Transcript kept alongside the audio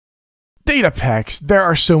Datapacks. There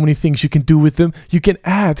are so many things you can do with them. You can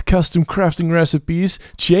add custom crafting recipes,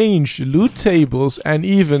 change loot tables, and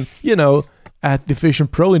even, you know, add Division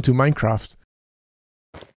Pro into Minecraft.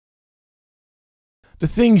 The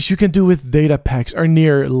things you can do with Datapacks are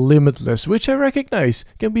near limitless, which I recognize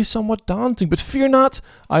can be somewhat daunting, but fear not,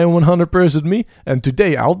 I am 100% me, and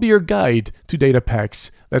today I'll be your guide to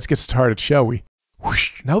Datapacks. Let's get started, shall we?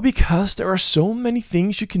 Whoosh. Now, because there are so many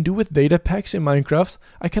things you can do with Datapacks in Minecraft,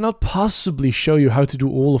 I cannot possibly show you how to do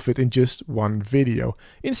all of it in just one video.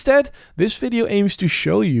 Instead, this video aims to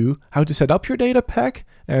show you how to set up your Datapack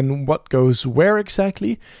and what goes where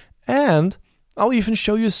exactly, and I'll even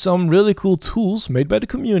show you some really cool tools made by the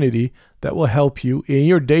community that will help you in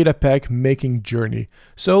your Datapack making journey.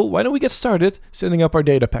 So why don't we get started setting up our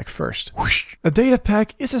Datapack first. Whoosh. A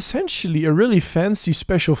Datapack is essentially a really fancy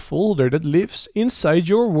special folder that lives inside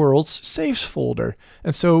your world's saves folder.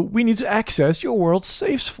 And so we need to access your world's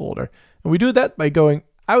saves folder. And we do that by going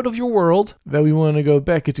out of your world. Then we want to go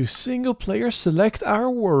back into single player, select our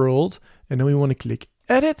world, and then we want to click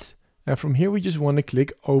edit. And from here we just want to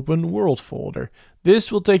click Open World Folder.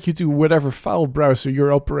 This will take you to whatever file browser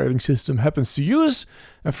your operating system happens to use,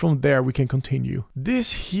 and from there we can continue.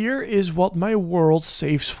 This here is what my world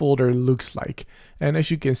saves folder looks like. And as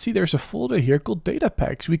you can see, there's a folder here called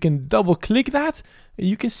Datapacks. We can double click that and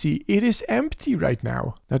you can see it is empty right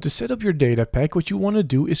now. Now, to set up your Datapack, what you want to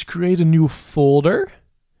do is create a new folder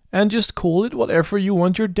and just call it whatever you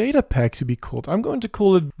want your Datapack to be called. I'm going to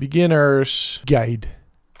call it Beginner's Guide.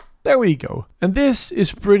 There we go. And this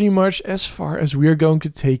is pretty much as far as we're going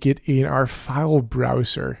to take it in our file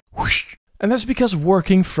browser. Whoosh. And that's because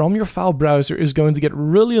working from your file browser is going to get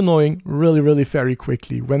really annoying really very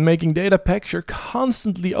quickly. When making Datapacks, you're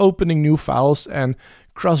constantly opening new files and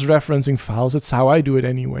cross-referencing files. That's how I do it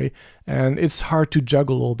anyway. And it's hard to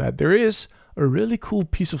juggle all that. There is a really cool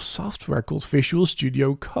piece of software called Visual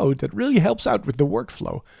Studio Code that really helps out with the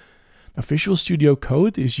workflow. Now, Visual Studio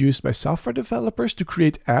Code is used by software developers to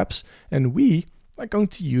create apps, and we are going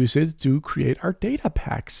to use it to create our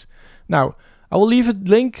Datapacks. Now, I will leave a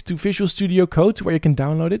link to Visual Studio Code where you can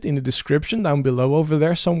download it in the description down below over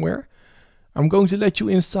there somewhere. I'm going to let you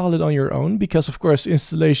install it on your own because, of course,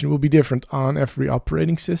 installation will be different on every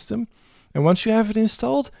operating system. And once you have it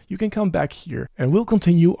installed, you can come back here and we'll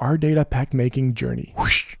continue our Datapack making journey.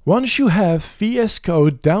 Whoosh. Once you have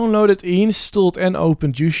VSCode downloaded, installed and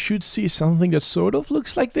opened, you should see something that sort of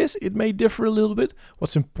looks like this. It may differ a little bit.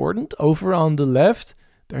 What's important, over on the left,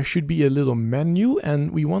 there should be a little menu,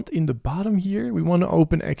 and we want in the bottom here, we want to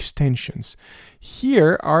open extensions.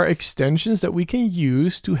 Here are extensions that we can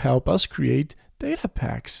use to help us create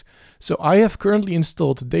Datapacks. So I have currently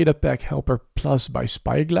installed Datapack Helper Plus by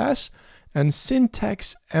Spyglass and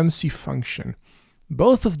Syntax MC Function.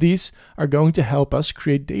 Both of these are going to help us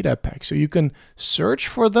create Datapacks. So you can search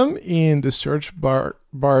for them in the search bar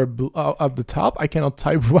up the top. I cannot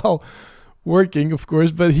type while working, of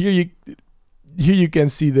course, but here you can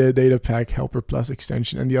see the Datapack Helper Plus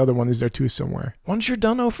extension, and the other one is there too somewhere. Once you're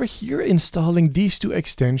done over here installing these two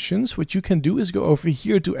extensions, what you can do is go over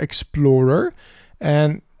here to Explorer,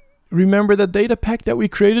 and remember that Datapack that we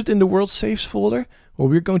created in the World Saves folder? Well,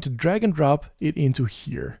 we're going to drag and drop it into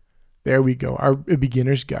here. There we go, our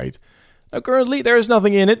beginner's guide. Now currently there is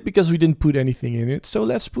nothing in it because we didn't put anything in it, so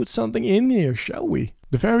let's put something in here, shall we?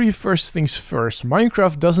 The very first things first,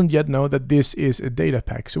 Minecraft doesn't yet know that this is a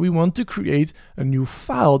Datapack, so we want to create a new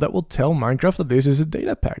file that will tell Minecraft that this is a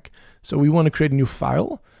Datapack. So we want to create a new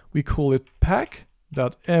file, we call it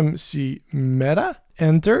pack.mcmeta.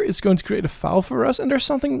 Enter, it's going to create a file for us, and there's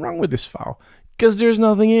something wrong with this file because there's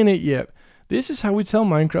nothing in it yet. This is how we tell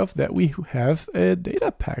Minecraft that we have a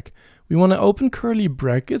Datapack. We want to open curly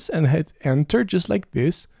brackets and hit enter just like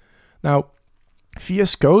this. Now,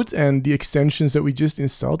 VSCode and the extensions that we just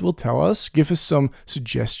installed will give us some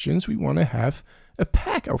suggestions. We want to have a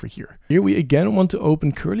pack over here. Here we again want to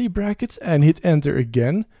open curly brackets and hit enter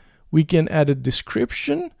again. We can add a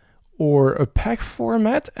description or a pack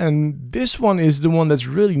format, and this one is the one that's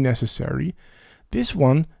really necessary. This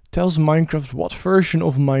one tells Minecraft what version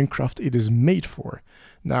of Minecraft it is made for.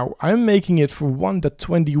 Now, I'm making it for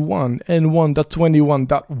 1.21 and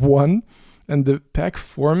 1.21.1, and the pack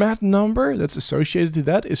format number that's associated to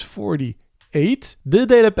that is 48. The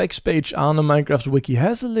Datapacks page on the Minecraft wiki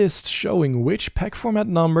has a list showing which pack format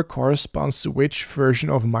number corresponds to which version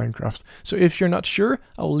of Minecraft. So if you're not sure,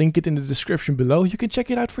 I'll link it in the description below. You can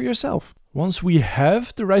check it out for yourself. Once we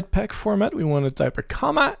have the right pack format, we want to type a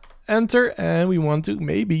comma, enter, and we want to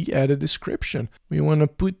maybe add a description. We want to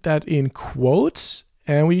put that in quotes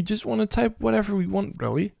and we just want to type whatever we want,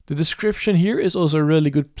 really. The description here is also a really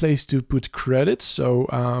good place to put credits, so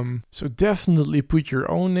definitely put your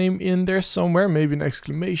own name in there somewhere, maybe an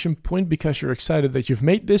exclamation point because you're excited that you've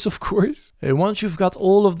made this, of course. And once you've got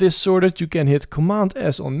all of this sorted, you can hit Command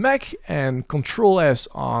S on Mac and Control S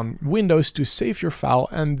on Windows to save your file,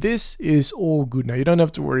 and this is all good now. You don't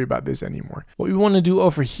have to worry about this anymore. What we want to do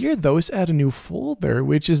over here though is add a new folder,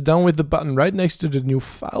 which is done with the button right next to the new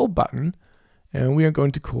file button. And we are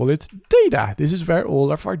going to call it data. This is where all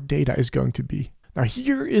of our data is going to be. Now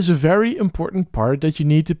here is a very important part that you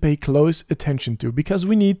need to pay close attention to, because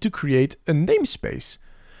we need to create a namespace.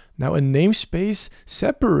 Now a namespace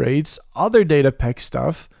separates other Datapack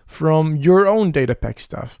stuff from your own Datapack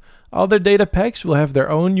stuff. Other Datapacks will have their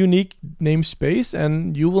own unique namespace,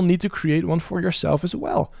 and you will need to create one for yourself as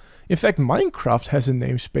well. In fact, Minecraft has a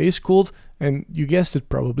namespace called, and you guessed it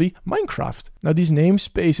probably, Minecraft. Now these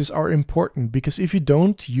namespaces are important because if you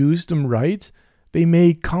don't use them right, they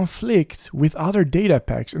may conflict with other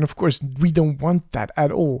Datapacks, and of course we don't want that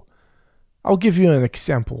at all. I'll give you an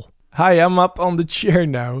example. Hi, I'm up on the chair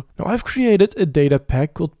now. Now I've created a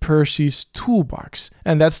Datapack called Percy's Toolbox,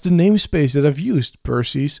 and that's the namespace that I've used,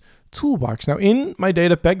 Percy's Toolbox. Now in my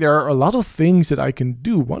Datapack there are a lot of things that I can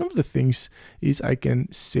do. One of the things is I can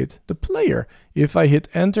sit the player. If I hit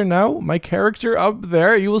enter now, my character up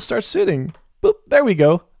there, you will start sitting. Boop, there we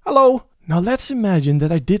go. Hello. Now let's imagine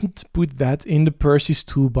that I didn't put that in the Percy's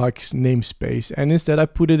Toolbox namespace, and instead I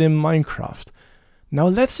put it in Minecraft. Now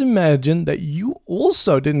let's imagine that you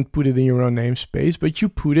also didn't put it in your own namespace, but you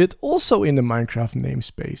put it also in the Minecraft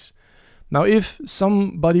namespace. Now if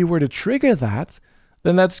somebody were to trigger that,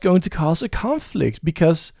 then that's going to cause a conflict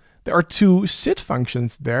because there are two sit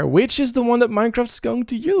functions there. Which is the one that Minecraft is going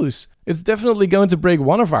to use? It's definitely going to break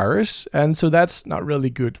one of ours, and so that's not really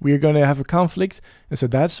good. We're going to have a conflict, and so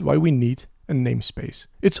that's why we need a namespace.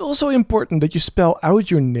 It's also important that you spell out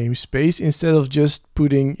your namespace instead of just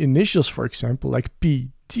putting initials, for example, like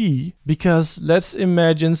PT, because let's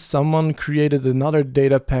imagine someone created another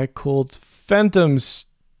Datapack called Phantom's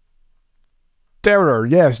Terror.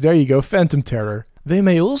 Yes, there you go, Phantom Terror. They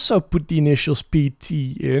may also put the initials PT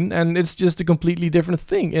in, and it's just a completely different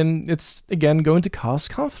thing, and it's again going to cause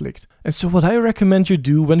conflict. And so what I recommend you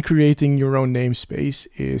do when creating your own namespace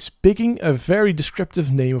is picking a very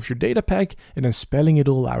descriptive name of your Datapack and then spelling it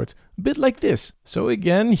all out, a bit like this. So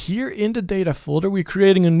again, here in the data folder, we're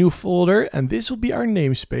creating a new folder, and this will be our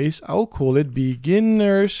namespace. I'll call it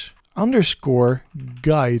beginners _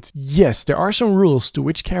 guide. Yes, there are some rules to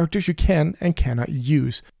which characters you can and cannot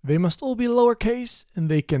use. They must all be lowercase and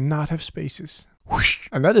they cannot have spaces. Whoosh.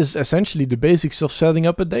 And that is essentially the basics of setting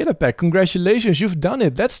up a Datapack. Congratulations, you've done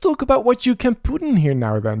it. Let's talk about what you can put in here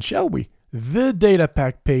now then, shall we? The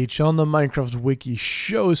Datapack page on the Minecraft wiki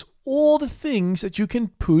shows all the things that you can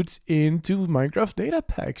put into Minecraft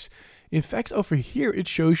Datapacks. In fact, over here it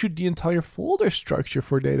shows you the entire folder structure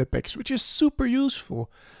for Datapacks, which is super useful.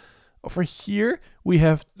 Over here, we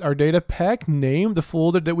have our Datapack name, the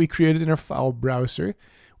folder that we created in our file browser.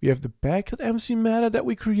 We have the pack.mcmeta that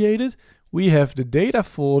we created. We have the data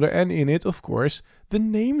folder, and in it, of course, the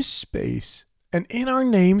namespace. And in our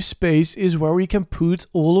namespace is where we can put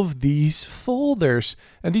all of these folders.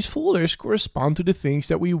 And these folders correspond to the things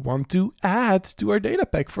that we want to add to our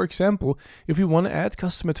Datapack. For example, if we want to add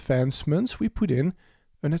custom advancements, we put in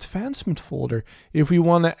an advancement folder. If we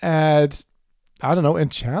want to add, I don't know,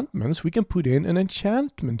 enchantments, we can put in an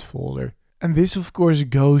enchantment folder. And this of course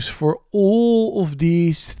goes for all of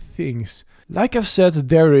these things. Like I've said,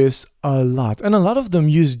 there is a lot, and a lot of them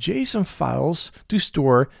use JSON files to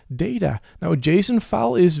store data. Now a JSON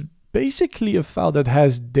file is basically a file that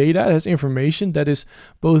has data, has information that is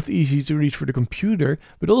both easy to read for the computer,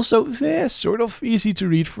 but also sort of easy to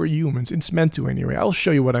read for humans. It's meant to anyway. I'll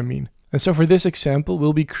show you what I mean. And so for this example,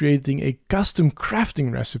 we'll be creating a custom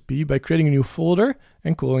crafting recipe by creating a new folder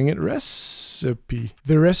and calling it recipe.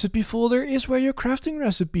 The recipe folder is where your crafting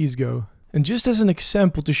recipes go. And just as an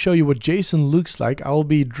example to show you what JSON looks like, I'll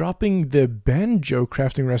be dropping the banjo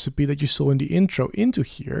crafting recipe that you saw in the intro into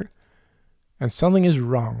here. And something is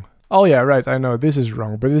wrong. Oh yeah, right, I know, this is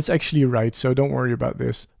wrong, but it's actually right, so don't worry about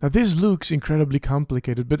this. Now this looks incredibly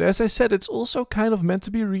complicated, but as I said, it's also kind of meant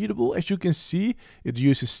to be readable. As you can see, it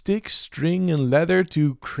uses sticks, string and leather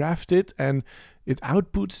to craft it, and it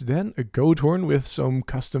outputs then a goat horn with some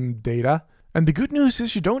custom data. And the good news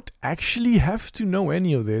is you don't actually have to know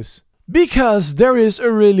any of this, because there is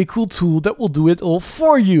a really cool tool that will do it all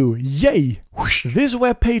for you. Yay! Whoosh. This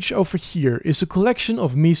web page over here is a collection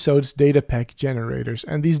of Misode's Datapack generators,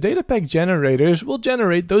 and these Datapack generators will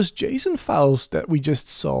generate those JSON files that we just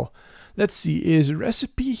saw. Let's see, is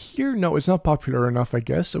recipe here? No, it's not popular enough, I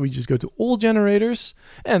guess. So we just go to all generators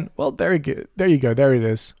and well, there you go, there it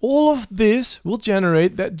is. All of this will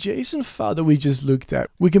generate that JSON file that we just looked at.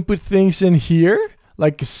 We can put things in here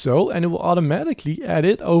like so, and it will automatically add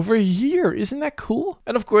it over here. Isn't that cool?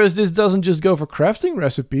 And of course, this doesn't just go for crafting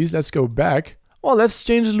recipes. Let's go back. Well, let's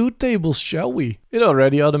change loot tables, shall we? It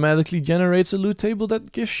already automatically generates a loot table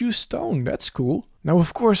that gives you stone. That's cool. Now,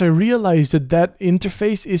 of course, I realize that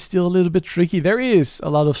interface is still a little bit tricky. There is a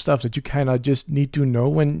lot of stuff that you kind of just need to know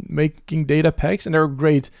when making data packs, and there are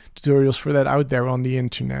great tutorials for that out there on the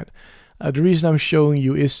internet. The reason I'm showing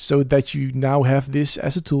you is so that you now have this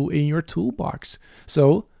as a tool in your toolbox.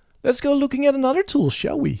 So let's go looking at another tool,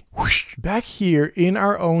 shall we? Whoosh. Back here in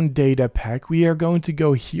our own data pack, we are going to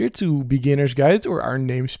go here to beginner's guide or our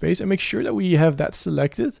namespace and make sure that we have that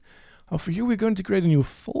selected. Over here, we're going to create a new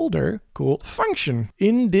folder called function.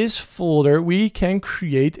 In this folder, we can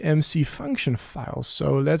create MC function files.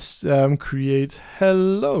 So let's create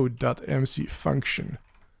hello.mc function.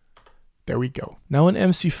 There we go. Now an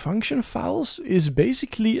MC function files is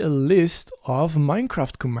basically a list of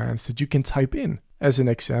Minecraft commands that you can type in. As an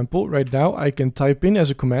example, right now I can type in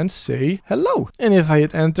as a command, say hello. And if I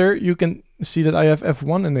hit enter, you can see that I have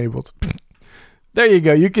F1 enabled. There you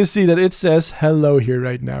go. You can see that it says hello here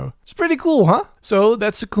right now. It's pretty cool, huh? So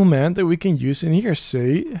that's a command that we can use in here.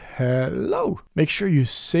 Say hello. Make sure you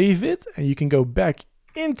save it and you can go back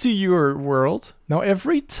into your world. Now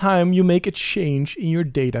every time you make a change in your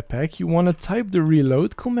data pack, you want to type the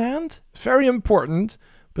reload command. Very important.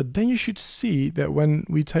 But then you should see that when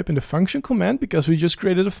we type in the function command, because we just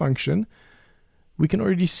created a function, we can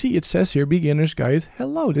already see it says here beginner's guide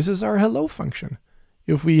hello. This is our hello function.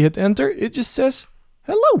 If we hit enter, it just says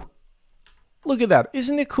hello. Look at that.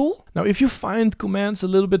 Isn't it cool? Now if you find commands a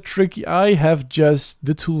little bit tricky, I have just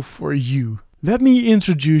the tool for you. Let me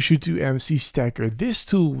introduce you to MCStacker. This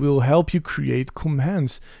tool will help you create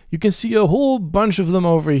commands. You can see a whole bunch of them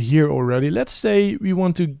over here already. Let's say we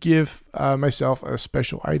want to give myself a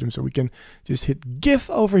special item. So we can just hit give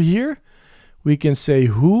over here. We can say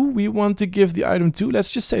who we want to give the item to.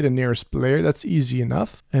 Let's just say the nearest player. That's easy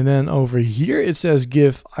enough. And then over here it says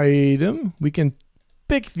give item. We can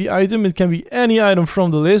pick the item. It can be any item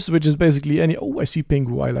from the list, which is basically any. Oh, I see pink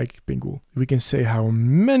wool. I like pink wool. We can say how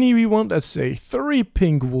many we want. Let's say 3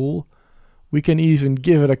 pink wool. We can even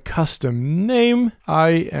give it a custom name. I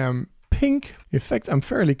am pink. In fact, I'm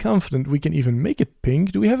fairly confident we can even make it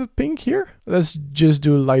pink. Do we have a pink here? Let's just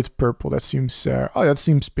do light purple. That seems that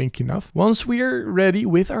seems pink enough. Once we are ready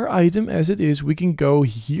with our item as it is, we can go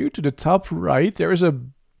here to the top right. There is a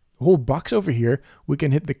whole box over here. We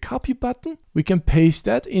can hit the copy button. We can paste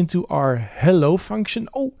that into our hello function.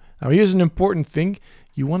 Oh, now here's an important thing.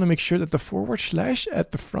 You want to make sure that the /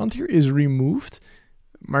 at the front here is removed.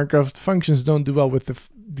 Minecraft functions don't do well with the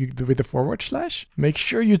 /. Make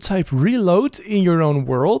sure you type reload in your own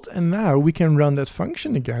world, and now we can run that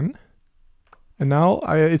function again. And now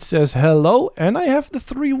it says hello, and I have the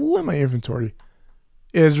 3 wool in my inventory.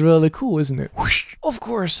 It's really cool, isn't it? Whoosh. Of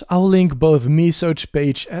course, I'll link both Misode's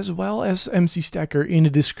page as well as MCStacker in the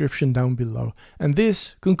description down below. And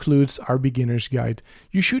this concludes our beginner's guide.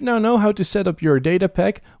 You should now know how to set up your data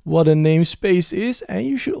pack, what a namespace is, and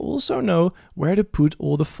you should also know where to put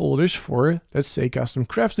all the folders for, let's say, custom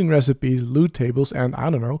crafting recipes, loot tables, and I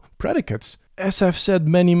don't know, predicates. As I've said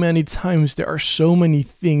many times, there are so many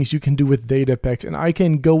things you can do with data packs, and I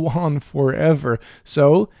can go on forever.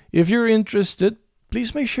 So, if you're interested,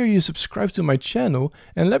 please make sure you subscribe to my channel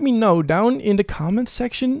and let me know down in the comments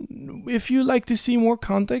section if you like to see more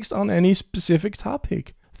context on any specific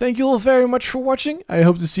topic. Thank you all very much for watching. I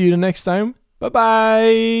hope to see you the next time.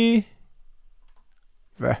 Bye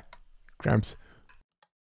bye. Cramps.